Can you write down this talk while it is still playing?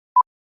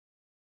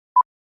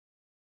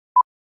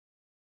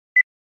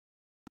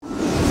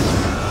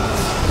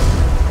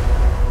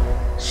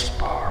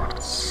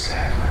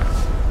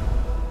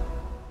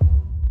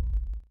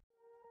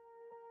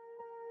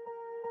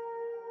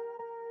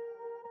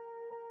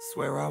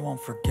Swear I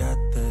won't forget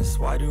this.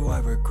 Why do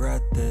I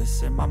regret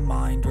this? In my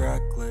mind,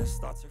 reckless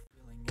thoughts are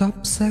feeling.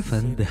 Top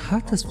 7 The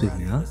hottest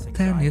female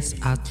tennis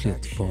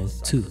athlete for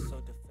 2.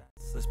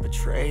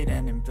 Betrayed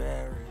and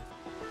embarrassed.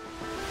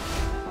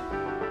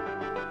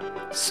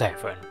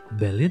 7.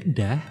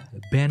 Belinda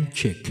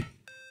Bencic.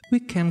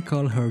 We can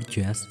call her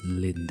just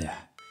Linda.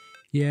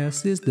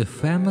 Yes, she's the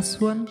famous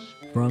one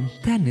from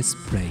tennis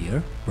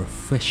player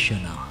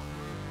professional.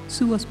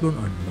 She was born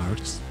on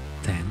March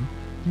 10,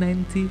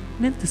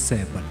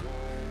 1997.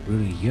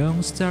 Really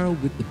young star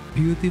with the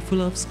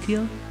beautiful of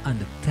skill and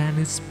the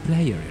tennis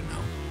player,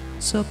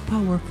 So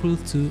powerful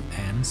too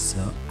and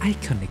so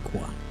iconic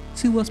one.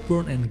 She was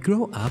born and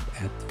grew up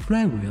at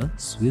Flywheel,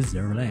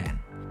 Switzerland.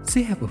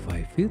 She have a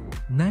 5 feet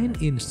 9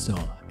 inch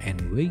tall and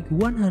weigh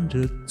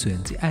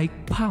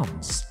 128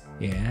 pounds.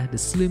 Yeah, the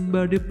slim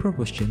body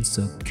proportion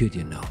so good,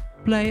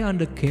 Play on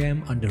the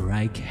game on the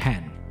right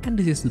hand. And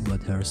this is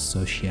about her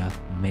social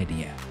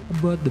media.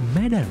 About the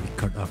medal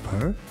record of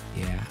her,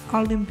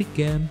 Olympic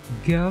Game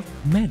gold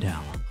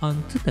medal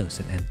on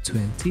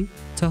 2020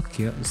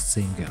 Tokyo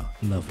single,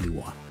 lovely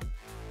one.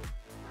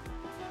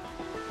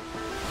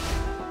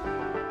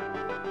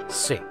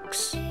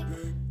 6.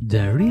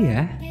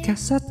 Daria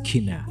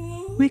Kasatkina.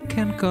 We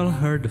can call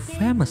her the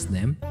famous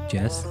name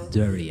just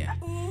Daria.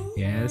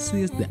 Yes,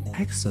 she is the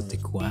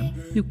exotic one.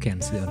 You can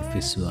see on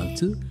visual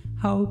too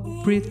how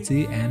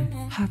pretty and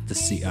hot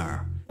she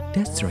are.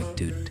 That's right,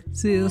 dude.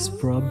 She is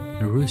from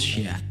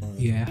Russia.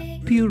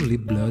 Purely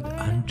blood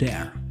on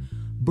there.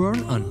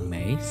 Born on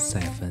May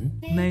 7,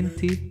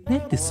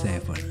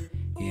 1997.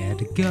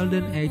 The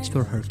golden age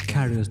for her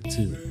career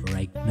too,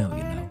 right now,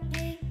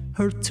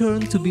 Her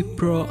turn to be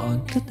pro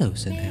on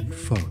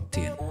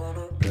 2014.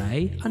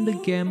 Play on the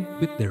game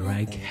with the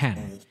right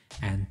hand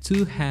and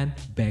two-hand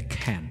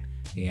backhand.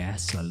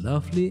 So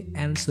lovely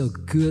and so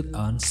good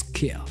on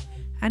skill.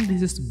 And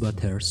this is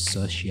about her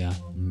social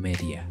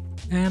media.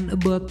 And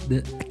about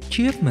the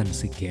achievement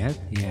she get,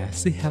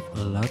 she have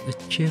a lot of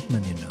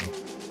achievement,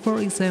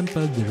 For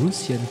example, the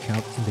Russian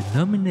Cup in the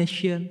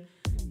nomination,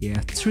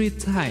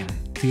 3-time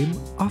Team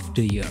of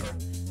the Year.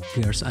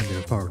 Girls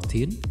under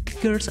 14,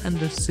 girls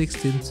under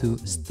 16 to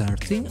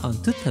starting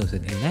on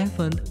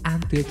 2011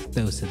 until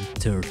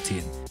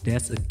 2013.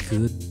 That's a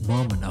good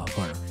moment of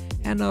her.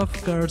 And of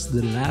course,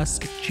 the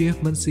last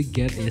achievement she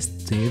get is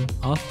Team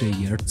of the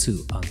Year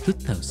 2 on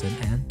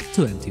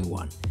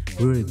 2021.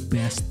 Really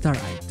best star,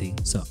 I think,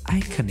 so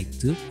iconic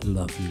too,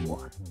 lovely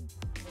one.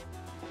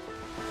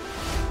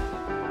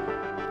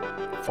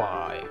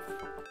 5.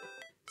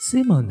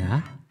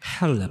 Simona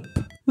Halep.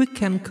 We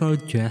can call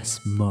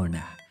just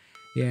Mona.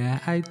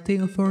 I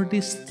think for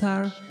this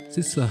star,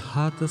 she's the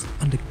hottest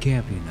on the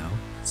game,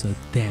 So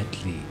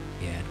deadly.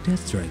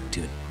 That's right,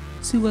 dude.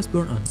 She was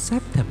born on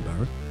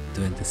September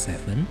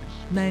 27,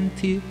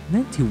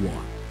 1991.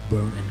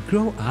 Born and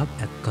grew up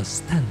at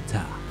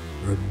Constanta,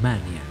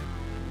 Romania.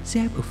 She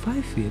have a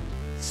 5 feet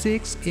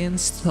 6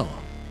 inch tall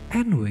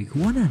and weigh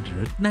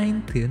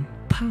 119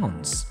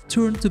 pounds.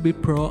 Turned to be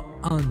pro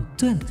on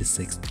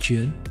 26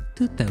 June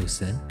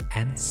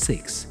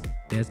 2006.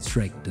 That's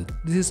right, dude.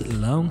 This is a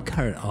long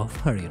career of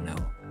her,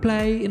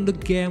 Play in the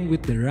game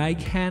with the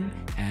right hand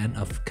and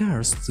of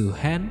course two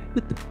hand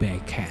with the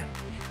backhand.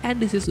 And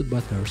this is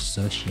about her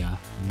social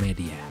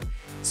media.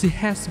 She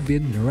has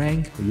been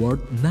ranked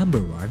world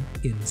number 1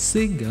 in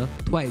single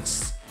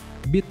twice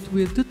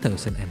between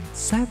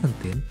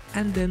 2017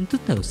 and then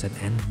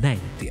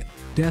 2019.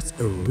 That's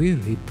a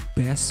really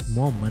best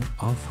moment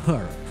of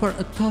her for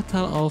a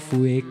total of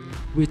week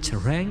which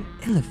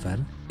ranked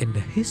 11 in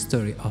the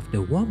history of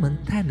the Women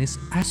Tennis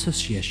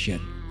Association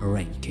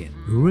ranking.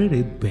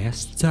 Really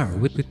best star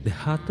with the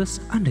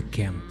hottest on the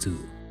game too.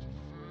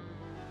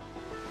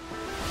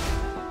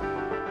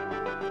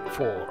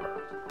 4.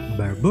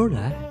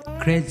 Barbora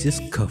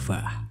Krejc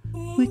kova.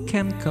 We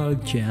can call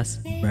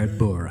just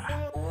Barbora.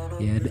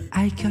 The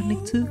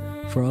iconic too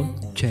from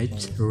Czech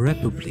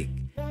Republic.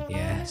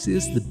 She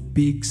is the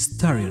big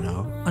star,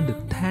 on the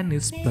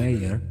tennis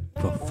player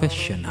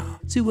professional.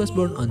 She was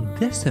born on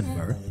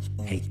December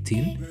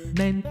 18,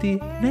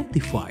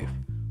 1995.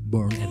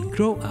 Born and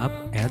grew up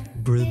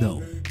at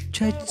Brno,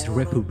 Czech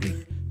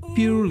Republic.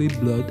 Purely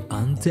blood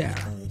on there.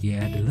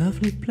 The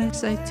lovely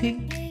place, I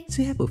think.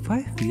 She have a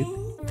 5 feet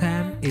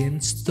 10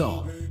 inch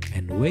tall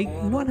and weigh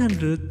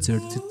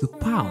 132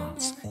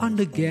 pounds. On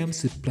the game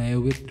she play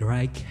with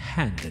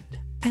right-handed.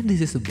 And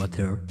this is about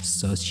her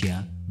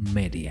social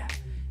media.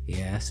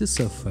 She's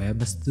so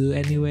famous too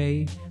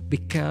anyway,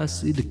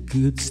 because she's a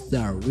good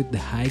star with the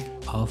height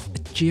of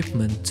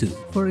achievement too.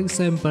 For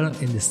example,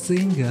 in the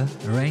single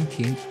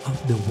ranking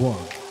of the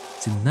world,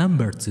 she's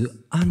number 2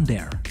 on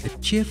there.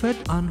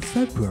 Achieved on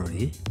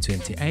February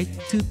 28,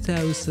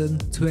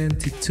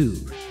 2022.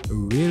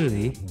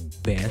 Really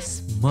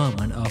best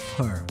moment of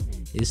her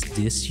is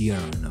this year,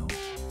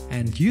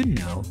 And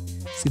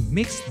she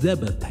mixed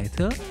double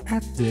title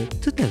at the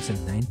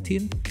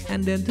 2019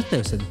 and then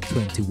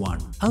 2021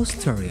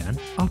 Australian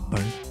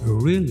Open.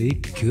 Really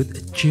good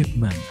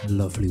achievement,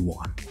 lovely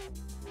one.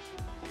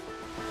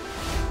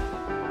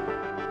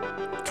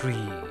 3.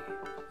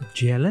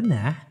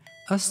 Jelena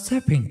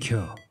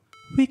Ostapenko.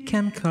 We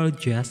can call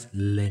just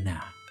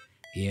Lena.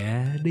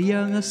 Yeah, the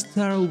youngest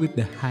star with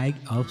the height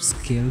of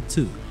skill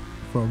too,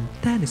 from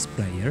tennis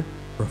player,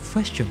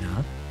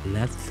 professional,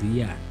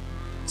 Latvia.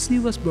 She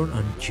was born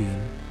on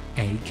June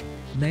 8,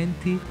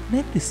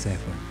 1997,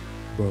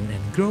 born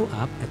and grew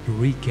up at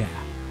Riga,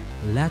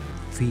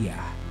 Latvia.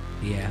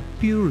 Yeah,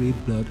 purely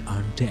blood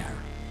on there.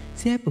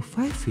 She has a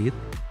 5 feet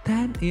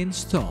 10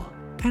 inch tall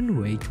and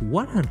weighed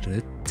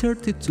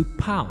 132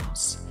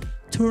 pounds.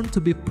 Turned to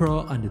be pro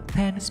on the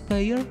tennis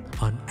player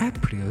on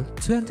April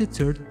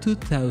 23,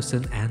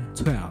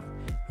 2012.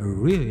 A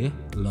really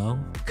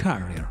long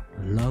career,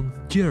 long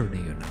journey,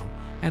 you know.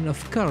 And of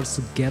course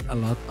get a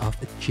lot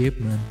of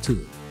achievement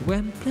too.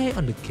 When play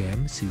on the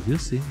game, she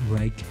using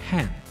right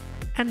hand.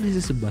 And this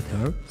is about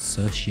her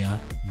social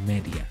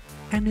media.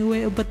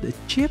 Anyway, about the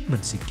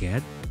achievement she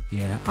get,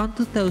 yeah, on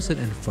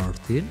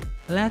 2014,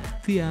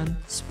 Latvian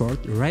Sport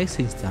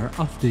Rising Star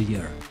of the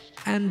Year.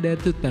 And then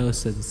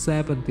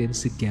 2017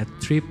 she get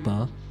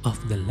triple of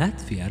the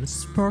Latvian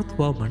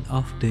Sportwoman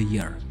of the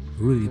Year.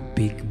 Really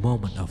big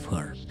moment of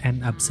her,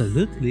 and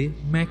absolutely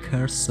make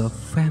her so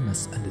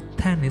famous as a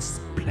tennis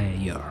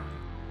player.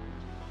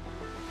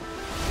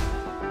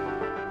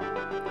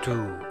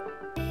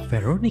 2.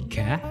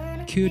 Veronika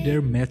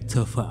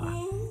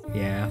Kudermetova.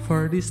 Yeah,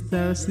 for this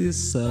star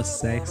she's so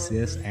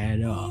sexiest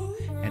at all.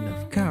 And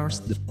of course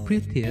the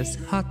prettiest,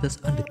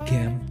 hottest on the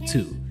game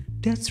too.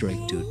 That's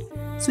right dude.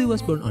 She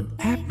was born on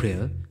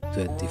April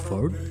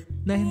 24,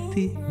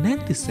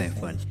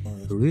 1997.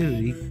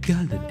 Really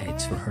golden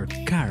age for her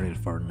career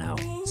for now.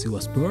 She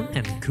was born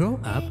and grew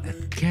up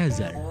at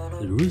Kazan,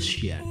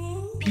 Russia.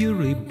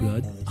 Purely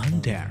blood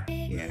on there.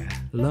 Yeah,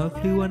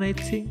 lovely one I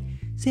think.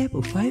 She has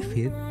a 5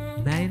 feet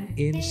 9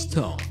 inch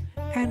tall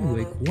and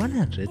weighed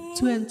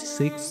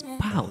 126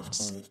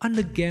 pounds. On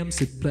the game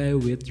she play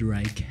with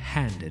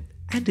right-handed.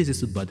 And this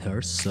is about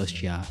her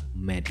social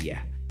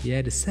media.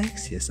 Yeah, the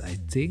sexiest I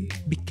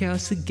think,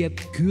 because she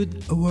get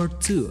good award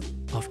too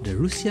of the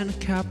Russian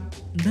Cup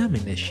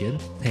nomination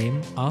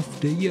Theme of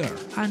the Year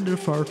under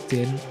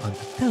 14 on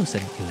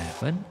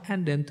 2011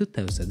 and then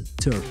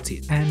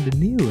 2013. And the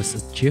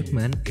newest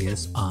achievement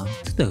is on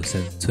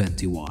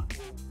 2021.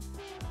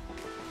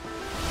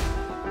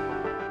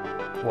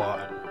 1.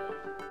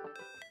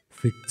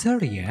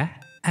 Victoria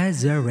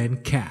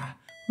Azarenka.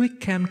 We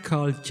can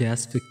call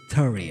just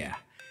Victoria.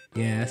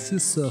 Yeah,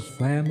 she's so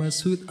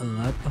famous with a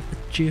lot of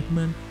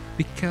achievement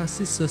because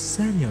she's so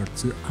senior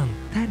to a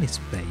tennis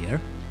player,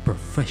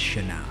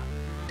 professional.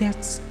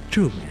 That's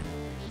true man.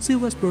 She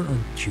was born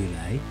on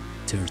July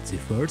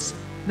 31st,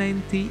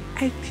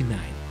 1989,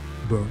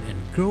 born and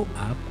grew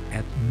up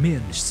at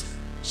Minsk,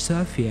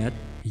 Soviet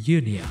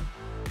Union.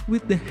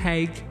 With the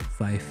height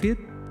 5 feet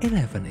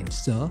 11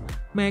 inch tall,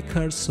 make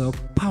her so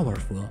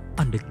powerful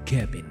on the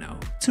game now.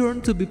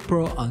 Turned to be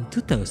pro on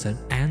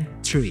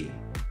 2003.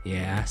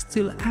 Yeah,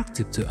 still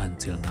active too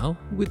until now,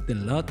 with a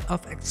lot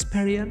of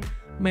experience,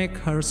 make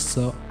her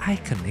so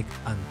iconic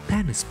on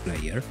tennis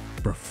player,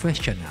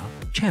 professional,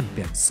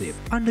 championship.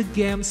 On the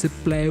game she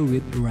play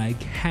with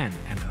right hand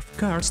and of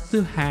course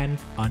two hand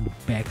on the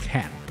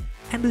backhand.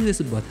 And this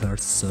is about her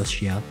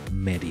social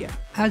media.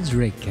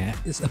 Azarenka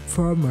is a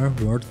former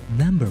world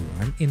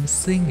 #1 in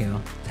single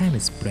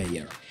tennis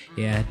player.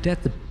 Yeah,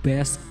 that's the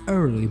best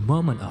early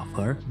moment of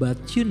her,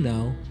 but you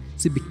know,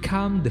 she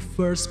became the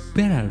first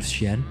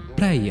Belarusian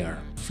player,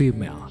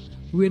 female,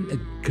 win a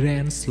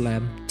Grand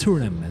Slam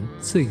tournament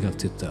single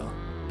title.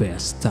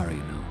 Best star, you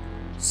know.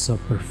 So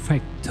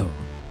perfecto.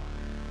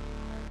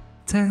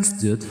 Thanks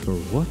dude for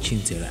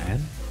watching till the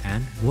end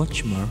and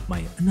watch more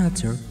my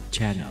another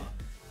channel.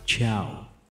 Ciao.